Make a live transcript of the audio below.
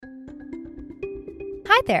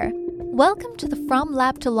Hi there! Welcome to the From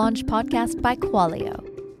Lab to Launch podcast by Qualio,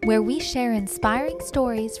 where we share inspiring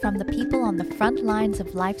stories from the people on the front lines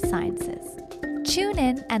of life sciences. Tune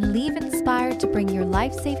in and leave inspired to bring your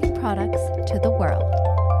life-saving products to the world.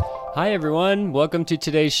 Hi everyone, welcome to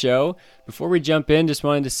today's show. Before we jump in, just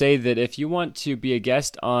wanted to say that if you want to be a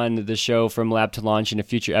guest on the show From Lab to Launch in a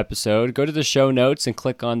future episode, go to the show notes and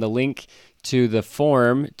click on the link to the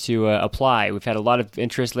form to apply. We've had a lot of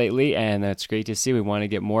interest lately, and that's great to see. We want to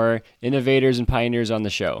get more innovators and pioneers on the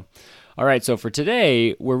show. All right, so for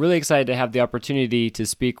today, we're really excited to have the opportunity to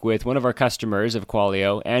speak with one of our customers of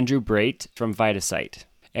Qualio, Andrew Brate from VitaCite.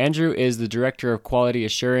 Andrew is the Director of Quality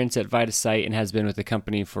Assurance at VitaCite and has been with the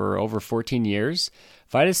company for over 14 years.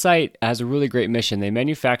 VitaCite has a really great mission. They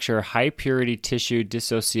manufacture high-purity tissue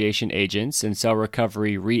dissociation agents and cell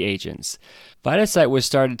recovery reagents. VitaCite was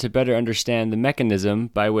started to better understand the mechanism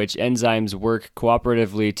by which enzymes work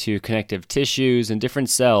cooperatively to connective tissues and different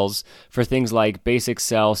cells for things like basic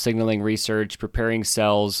cell signaling research, preparing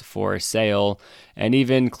cells for sale, and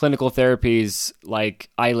even clinical therapies like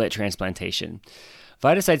islet transplantation.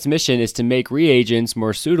 VitaCite's mission is to make reagents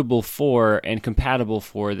more suitable for and compatible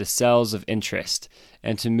for the cells of interest,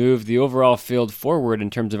 and to move the overall field forward in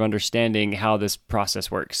terms of understanding how this process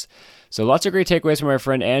works. So lots of great takeaways from our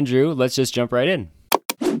friend Andrew. Let's just jump right in.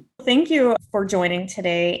 Thank you for joining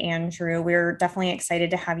today, Andrew. We're definitely excited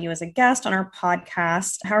to have you as a guest on our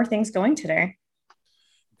podcast. How are things going today?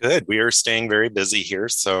 Good. We are staying very busy here.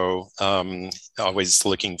 So always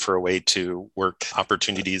looking for a way to work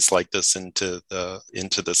opportunities like this into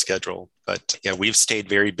the schedule. But yeah, we've stayed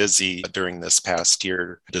very busy during this past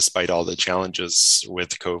year, despite all the challenges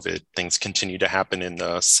with COVID. Things continue to happen in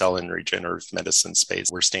the cell and regenerative medicine space.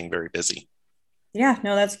 We're staying very busy. Yeah,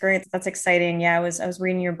 no, that's great. That's exciting. Yeah, I was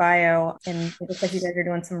reading your bio, and it looks like you guys are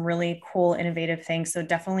doing some really cool, innovative things. So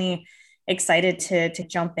definitely excited to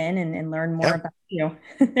jump in and learn more about you.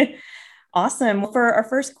 Awesome. For our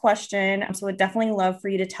first question, so would definitely love for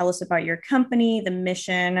you to tell us about your company, the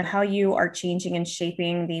mission, how you are changing and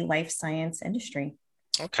shaping the life science industry.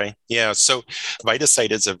 Okay. Yeah. So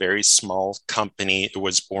VitaCite is a very small company. It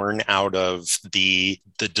was born out of the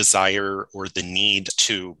desire or the need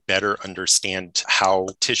to better understand how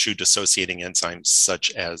tissue dissociating enzymes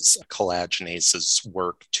such as collagenases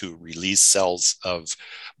work to release cells of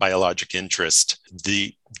biologic interest.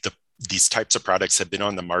 These types of products have been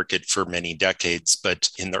on the market for many decades, but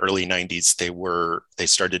in the early 90s, they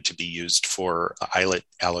started to be used for islet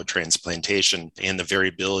allotransplantation, and the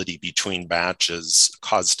variability between batches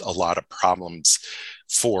caused a lot of problems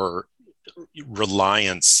for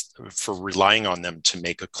relying on them to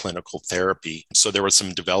make a clinical therapy. So there was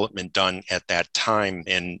some development done at that time,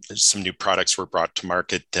 and some new products were brought to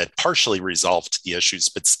market that partially resolved the issues,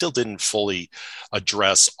 but still didn't fully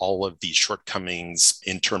address all of these shortcomings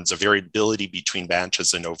in terms of variability between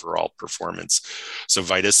batches and overall performance. So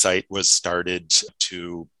VitaCite was started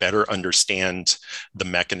to better understand the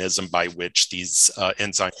mechanism by which these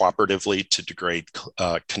enzymes cooperatively to degrade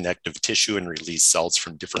connective tissue and release cells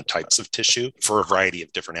from different types of tissue for a variety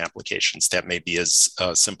of different applications. That may be as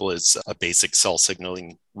simple as a basic cell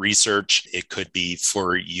signaling research. It could be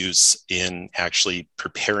for use in actually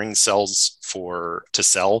preparing cells to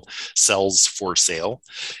sell cells for sale,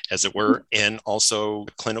 as it were, and also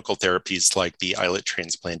clinical therapies like the islet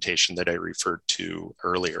transplantation that I referred to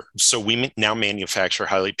earlier. So we now manufacture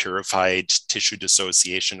highly purified tissue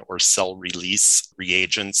dissociation or cell release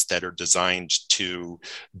reagents that are designed to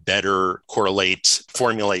better correlate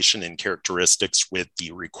formulation and characteristics with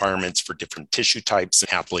the requirements for different tissue types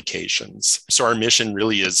and applications. So our mission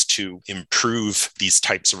really is to improve these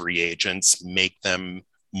types of reagents, make them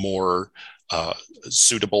more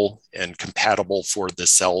suitable and compatible for the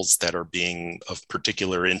cells that are being of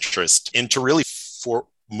particular interest, and to really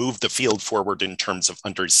move the field forward in terms of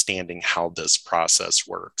understanding how this process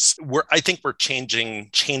works. I think we're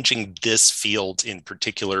changing this field in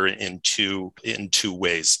particular in two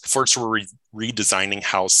ways. First, we're redesigning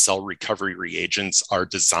how cell recovery reagents are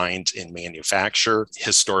designed and manufactured.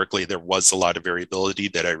 Historically, there was a lot of variability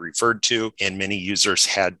that I referred to, and many users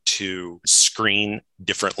had to screen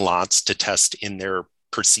different lots to test in their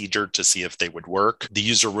procedure to see if they would work. The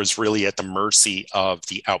user was really at the mercy of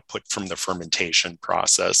the output from the fermentation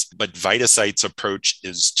process. But VitaCite's approach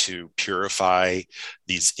is to purify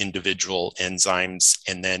these individual enzymes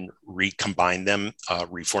and then recombine them,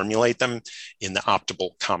 reformulate them in the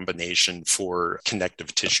optimal combination for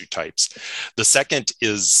connective tissue types. The second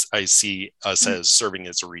is I see us as serving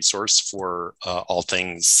as a resource for all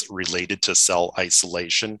things related to cell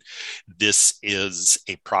isolation. This is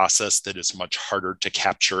a process that is much harder to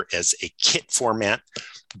capture as a kit format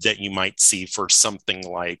that you might see for something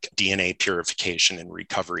like DNA purification and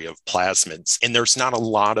recovery of plasmids. And there's not a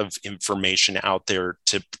lot of information out there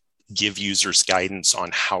to give users guidance on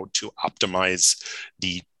how to optimize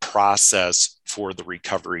the process for the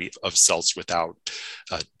recovery of cells without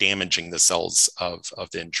damaging the cells of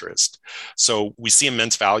interest. So we see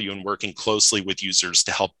immense value in working closely with users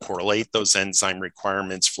to help correlate those enzyme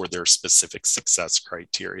requirements for their specific success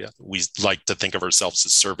criteria. We like to think of ourselves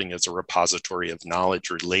as serving as a repository of knowledge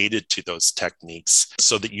related to those techniques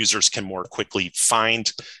so that users can more quickly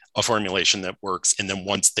find a formulation that works, and then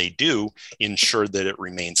once they do, ensure that it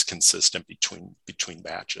remains consistent between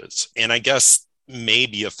batches. And I guess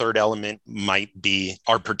maybe a third element might be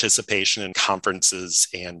our participation in conferences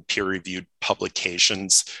and peer-reviewed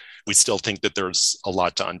publications. We still think that there's a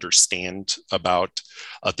lot to understand about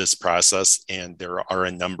this process, and there are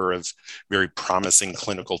a number of very promising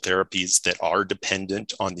clinical therapies that are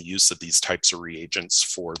dependent on the use of these types of reagents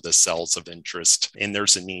for the cells of interest. And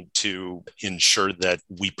there's a need to ensure that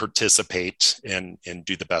we participate and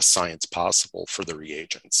do the best science possible for the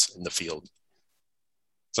reagents in the field.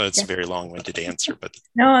 So it's a very long-winded answer, but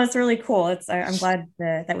no, it's really cool. I'm glad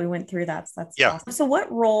that we went through that. So that's yeah. Awesome. So what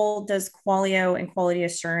role does Qualio and quality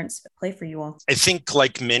assurance play for you all? I think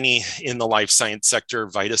like many in the life science sector,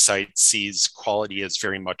 VitaCite sees quality as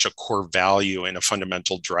very much a core value and a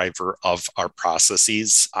fundamental driver of our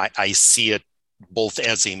processes. I see it both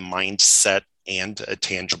as a mindset and a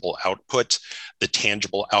tangible output. The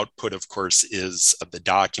tangible output, of course, is the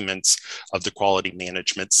documents of the quality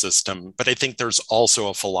management system. But I think there's also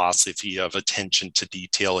a philosophy of attention to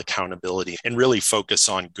detail, accountability, and really focus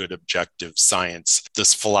on good objective science.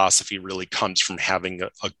 This philosophy really comes from having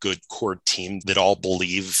a good core team that all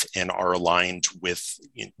believe and are aligned with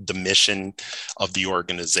the mission of the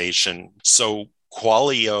organization. So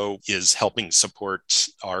Qualio is helping support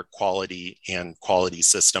our quality and quality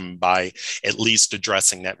system by at least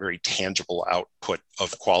addressing that very tangible output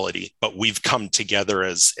of quality. But we've come together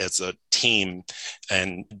as a team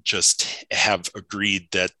and just have agreed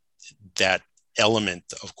that that element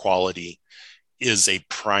of quality is a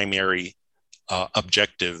primary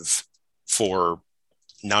objective for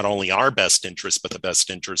not only our best interest, but the best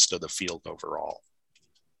interest of the field overall.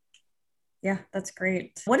 Yeah, that's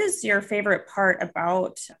great. What is your favorite part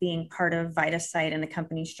about being part of VitaCite and the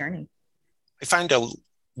company's journey? I find a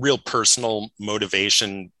real personal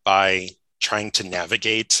motivation by trying to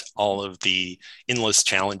navigate all of the endless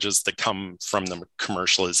challenges that come from the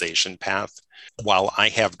commercialization path. While I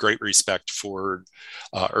have great respect for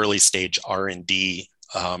early stage R&D,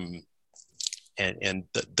 and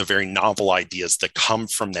the very novel ideas that come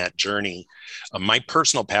from that journey. My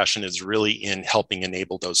personal passion is really in helping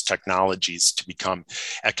enable those technologies to become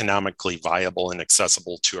economically viable and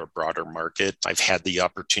accessible to a broader market. I've had the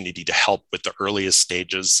opportunity to help with the earliest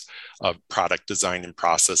stages of product design and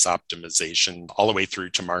process optimization, all the way through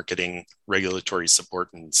to marketing, regulatory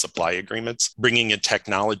support, and supply agreements. Bringing a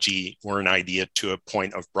technology or an idea to a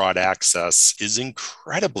point of broad access is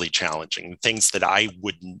incredibly challenging. Things that I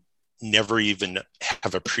wouldn't never even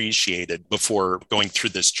have appreciated before going through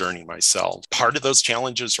this journey myself. Part of those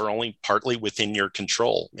challenges are only partly within your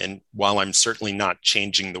control. And while I'm certainly not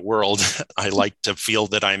changing the world, I like to feel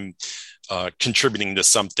that I'm contributing to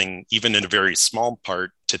something, even in a very small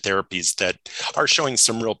part, to therapies that are showing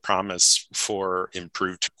some real promise for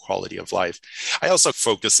improved quality of life. I also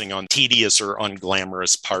focusing on tedious or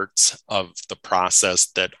unglamorous parts of the process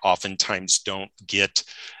that oftentimes don't get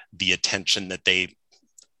the attention that they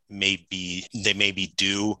may be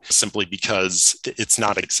due, simply because it's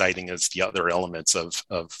not exciting as the other elements of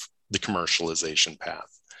the commercialization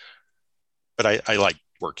path. But I like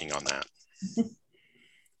working on that.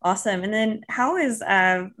 Awesome. And then how is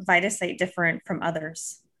VitaCite different from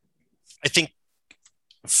others? I think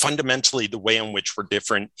fundamentally the way in which we're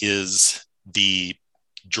different is the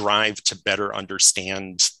drive to better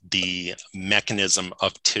understand the mechanism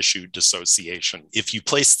of tissue dissociation. If you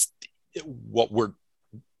place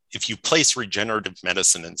regenerative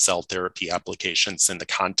medicine and cell therapy applications in the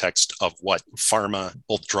context of what pharma,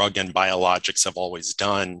 both drug and biologics, have always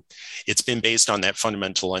done, it's been based on that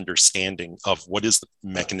fundamental understanding of what is the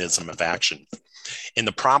mechanism of action. And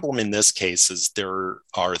the problem in this case is there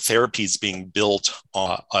are therapies being built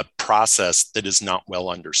on a process that is not well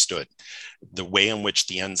understood. the way in which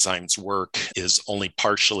the enzymes work is only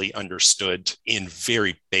partially understood in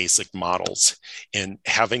very basic models. And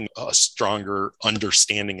having a stronger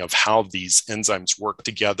understanding of how these enzymes work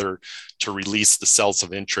together to release the cells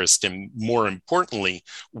of interest, and more importantly,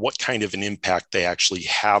 what kind of an impact they actually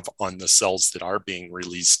have on the cells that are being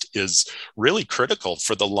released, is really critical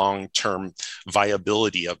for the long-term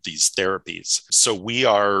viability of these therapies. So we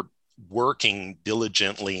are working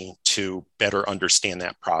diligently to better understand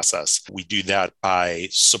that process. We do that by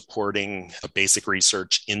supporting basic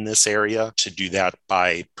research in this area, to do that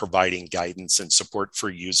by providing guidance and support for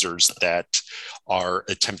users that are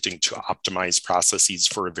attempting to optimize processes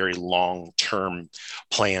for a very long-term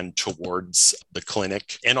plan towards the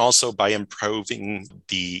clinic, and also by improving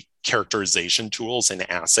the characterization tools and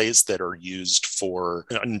assays that are used for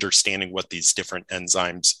understanding what these different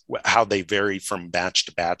enzymes, how they vary from batch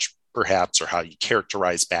to batch, perhaps, or how you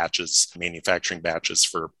characterize batches, manufacturing batches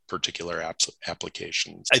for particular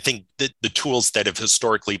applications. I think that the tools that have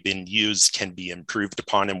historically been used can be improved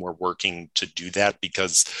upon, and we're working to do that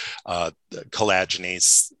because the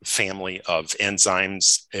collagenase family of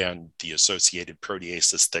enzymes and the associated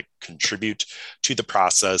proteases that contribute to the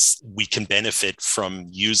process, we can benefit from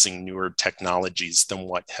using newer technologies than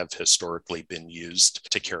what have historically been used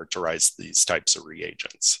to characterize these types of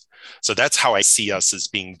reagents. So that's how I see us as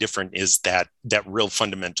being different, is that real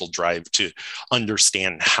fundamental drive to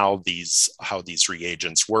understand how these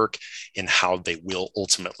reagents work and how they will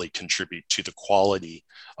ultimately contribute to the quality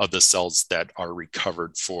of the cells that are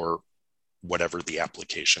recovered for whatever the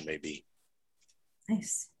application may be.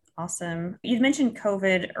 Nice. Awesome. You'd mentioned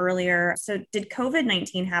COVID earlier. So did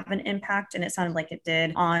COVID-19 have an impact? And it sounded like it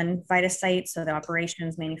did on VitaSite, so the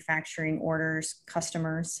operations, manufacturing, orders,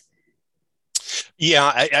 customers.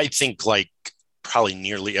 Yeah, I think like probably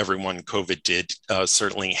nearly everyone, COVID did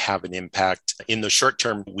certainly have an impact. In the short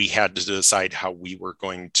term, we had to decide how we were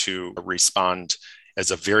going to respond. As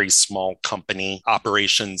a very small company,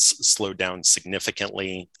 operations slowed down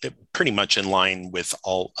significantly, pretty much in line with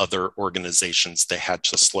all other organizations that had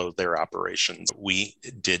to slow their operations. We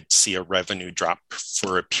did see a revenue drop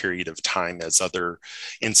for a period of time as other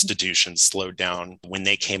institutions slowed down. When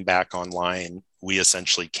they came back online, we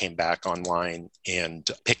essentially came back online and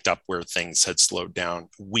picked up where things had slowed down.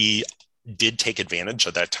 We did take advantage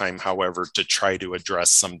of that time, however, to try to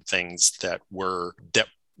address some things that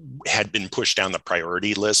had been pushed down the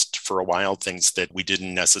priority list for a while, things that we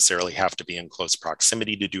didn't necessarily have to be in close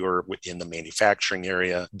proximity to do, or in the manufacturing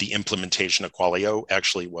area. The implementation of Qualio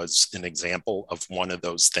actually was an example of one of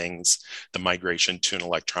those things. The migration to an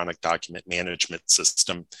electronic document management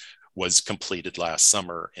system was completed last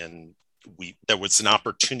summer, and there was an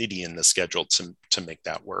opportunity in the schedule to make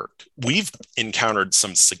that work. We've encountered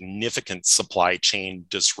some significant supply chain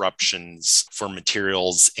disruptions for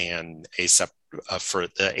materials and for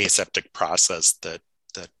the aseptic process that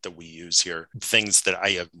we use here. Things that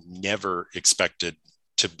I have never expected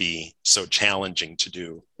to be so challenging to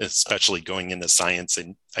do, especially going into science.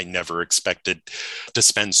 And I never expected to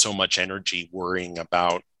spend so much energy worrying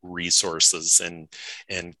about resources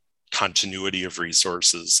and continuity of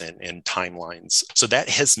resources and timelines. So that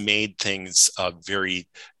has made things very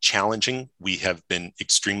challenging. We have been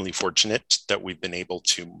extremely fortunate that we've been able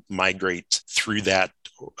to migrate through that,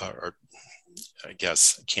 or I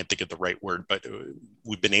guess I can't think of the right word, but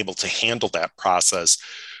we've been able to handle that process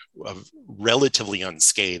relatively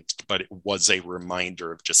unscathed. But it was a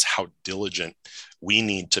reminder of just how diligent we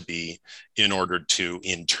need to be in order to,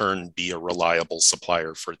 in turn, be a reliable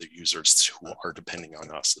supplier for the users who are depending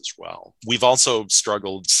on us as well. We've also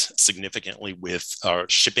struggled significantly with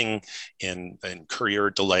shipping and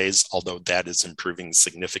courier delays, although that is improving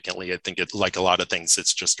significantly. I think like a lot of things,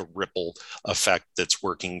 it's just a ripple effect that's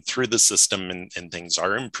working through the system, and things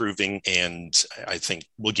are improving. And I think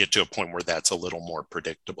we'll get to a point where that's a little more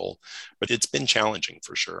predictable, but it's been challenging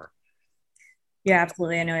for sure. Yeah,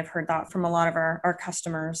 absolutely. I know I've heard that from a lot of our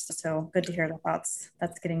customers. So good to hear that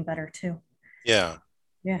that's getting better too. Yeah.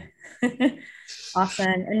 Yeah. Awesome.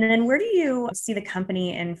 And then where do you see the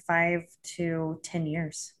company in 5 to 10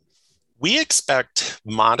 years? We expect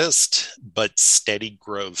modest but steady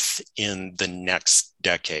growth in the next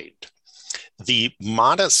decade. The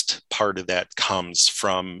modest part of that comes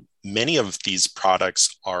from many of these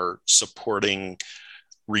products are supporting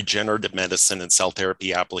regenerative medicine and cell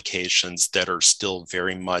therapy applications that are still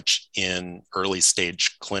very much in early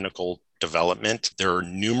stage clinical development. There are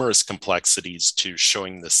numerous complexities to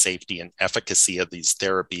showing the safety and efficacy of these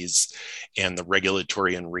therapies, and the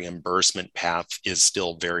regulatory and reimbursement path is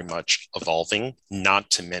still very much evolving, not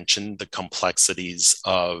to mention the complexities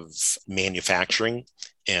of manufacturing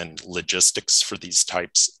and logistics for these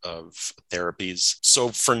types of therapies. So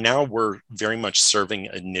for now, we're very much serving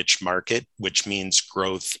a niche market, which means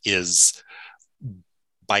growth is,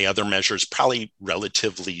 by other measures, probably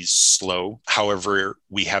relatively slow. However,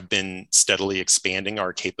 we have been steadily expanding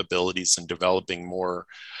our capabilities and developing more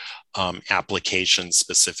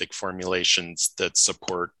application-specific formulations that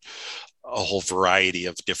support a whole variety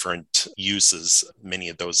of different uses. Many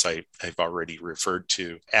of those I've already referred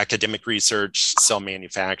to. Academic research, cell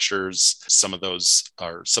manufacturers, some of those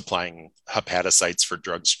are supplying hepatocytes for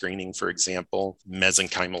drug screening, for example,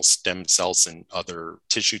 mesenchymal stem cells and other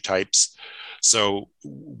tissue types. So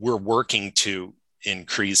we're working to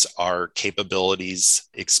increase our capabilities,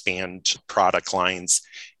 expand product lines,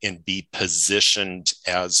 and be positioned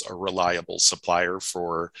as a reliable supplier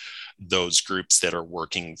for those groups that are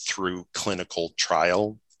working through clinical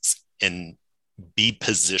trials, and be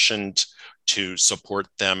positioned to support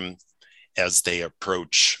them as they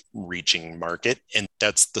approach reaching market. And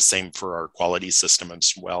that's the same for our quality system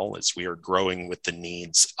as well, as we are growing with the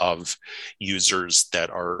needs of users that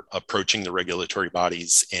are approaching the regulatory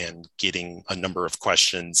bodies and getting a number of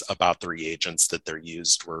questions about the reagents that they're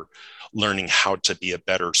used. We're learning how to be a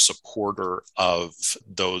better supporter of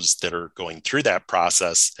those that are going through that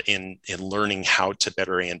process, and learning how to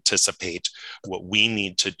better anticipate what we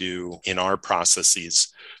need to do in our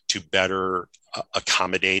processes to better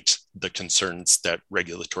accommodate the concerns that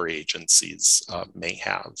regulatory agencies may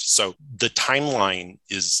have. So the timeline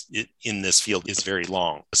in this field is very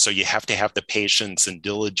long. So you have to have the patience and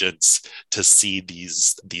diligence to see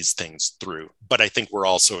these things through. But I think we're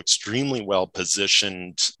also extremely well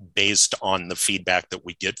positioned based on the feedback that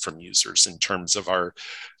we get from users in terms of our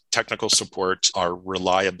technical support, our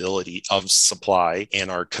reliability of supply,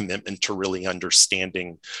 and our commitment to really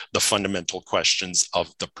understanding the fundamental questions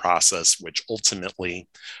of the process, which ultimately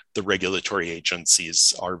the regulatory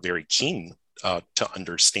agencies are very keen to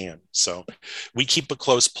understand. So we keep a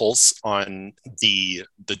close pulse on the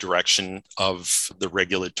direction of the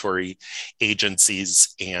regulatory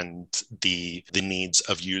agencies and the needs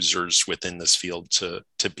of users within this field to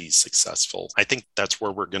be successful. I think that's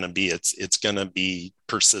where we're going to be. It's going to be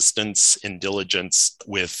persistence and diligence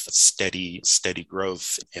with steady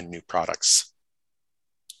growth and new products.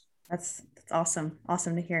 That's awesome.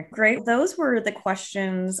 Awesome to hear. Great. Those were the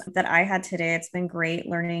questions that I had today. It's been great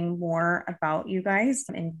learning more about you guys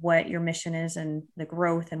and what your mission is and the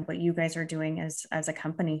growth and what you guys are doing as a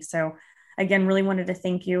company. So again, really wanted to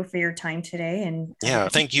thank you for your time today. And yeah,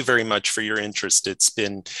 thank you very much for your interest.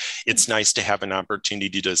 It's nice to have an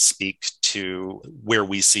opportunity to speak to where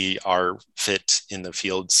we see our fit in the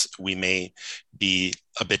fields. We may be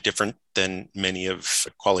a bit different than many of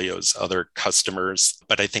Qualio's other customers,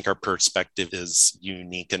 but I think our perspective is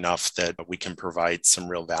unique enough that we can provide some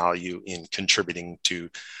real value in contributing to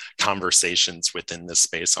conversations within this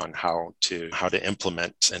space on how to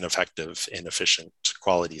implement an effective and efficient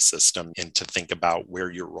quality system, and to think about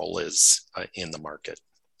where your role is in the market.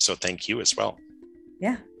 So thank you as well.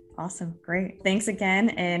 Yeah, awesome. Great. Thanks again,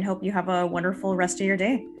 and hope you have a wonderful rest of your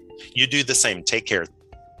day. You do the same. Take care.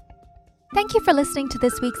 Thank you for listening to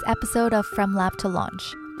this week's episode of From Lab to Launch,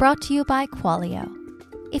 brought to you by Qualio.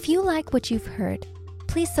 If you like what you've heard,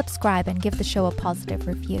 please subscribe and give the show a positive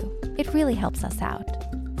review. It really helps us out.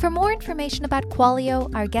 For more information about Qualio,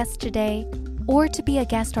 our guest today, or to be a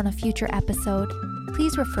guest on a future episode,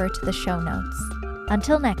 please refer to the show notes.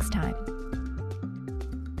 Until next time.